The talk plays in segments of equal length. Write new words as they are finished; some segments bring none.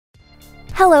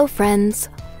Hello friends,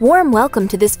 warm welcome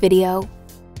to this video.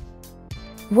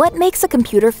 What makes a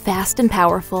computer fast and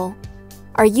powerful?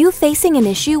 Are you facing an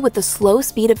issue with the slow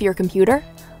speed of your computer?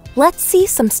 Let's see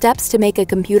some steps to make a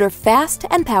computer fast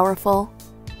and powerful.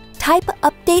 Type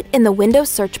Update in the Windows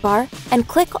search bar and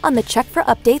click on the Check for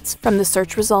Updates from the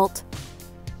search result.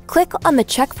 Click on the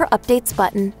Check for Updates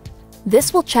button.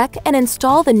 This will check and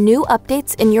install the new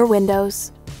updates in your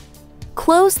Windows.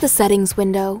 Close the Settings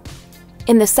window.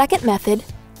 In the second method,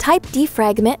 type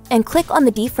Defragment and click on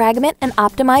the Defragment and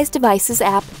Optimize Devices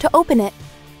app to open it.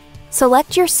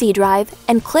 Select your C drive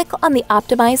and click on the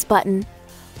Optimize button.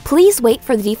 Please wait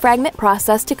for the defragment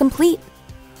process to complete.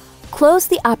 Close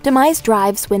the Optimize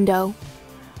Drives window.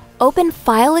 Open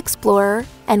File Explorer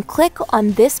and click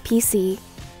on this PC.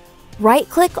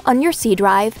 Right-click on your C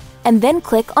drive and then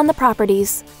click on the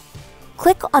Properties.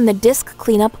 Click on the Disk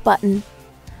Cleanup button.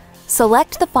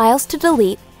 Select the files to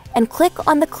delete and click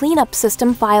on the Cleanup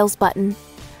System Files button.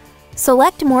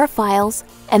 Select More Files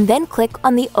and then click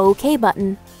on the OK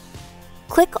button.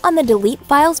 Click on the Delete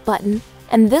Files button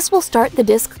and this will start the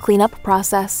disk cleanup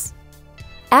process.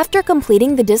 After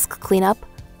completing the disk cleanup,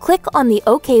 click on the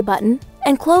OK button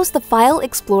and close the File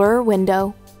Explorer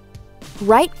window.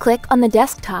 Right-click on the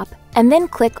desktop and then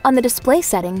click on the Display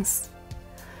settings.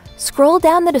 Scroll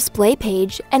down the display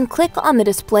page and click on the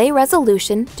display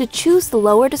resolution to choose the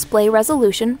lower display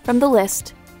resolution from the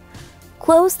list.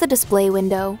 Close the display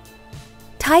window.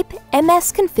 Type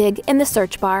msconfig in the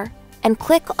search bar and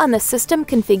click on the System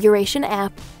Configuration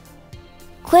app.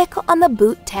 Click on the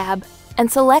Boot tab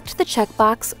and select the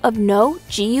checkbox of No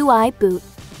GUI Boot.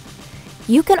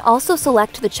 You can also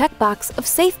select the checkbox of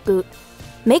Safe Boot.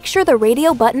 Make sure the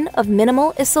radio button of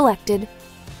Minimal is selected.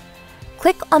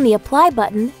 Click on the Apply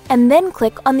button and then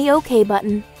click on the OK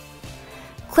button.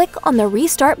 Click on the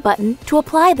Restart button to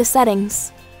apply the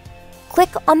settings. Click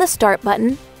on the Start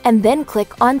button and then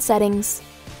click on Settings.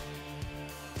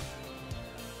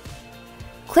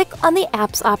 Click on the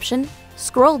Apps option,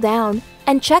 scroll down,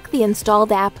 and check the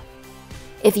installed app.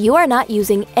 If you are not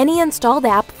using any installed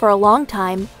app for a long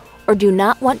time or do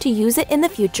not want to use it in the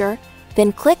future,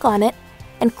 then click on it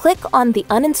and click on the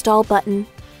Uninstall button.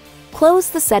 Close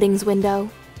the Settings window.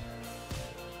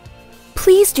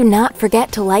 Please do not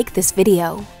forget to like this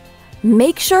video.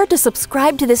 Make sure to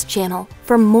subscribe to this channel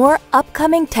for more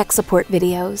upcoming tech support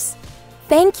videos.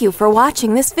 Thank you for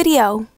watching this video.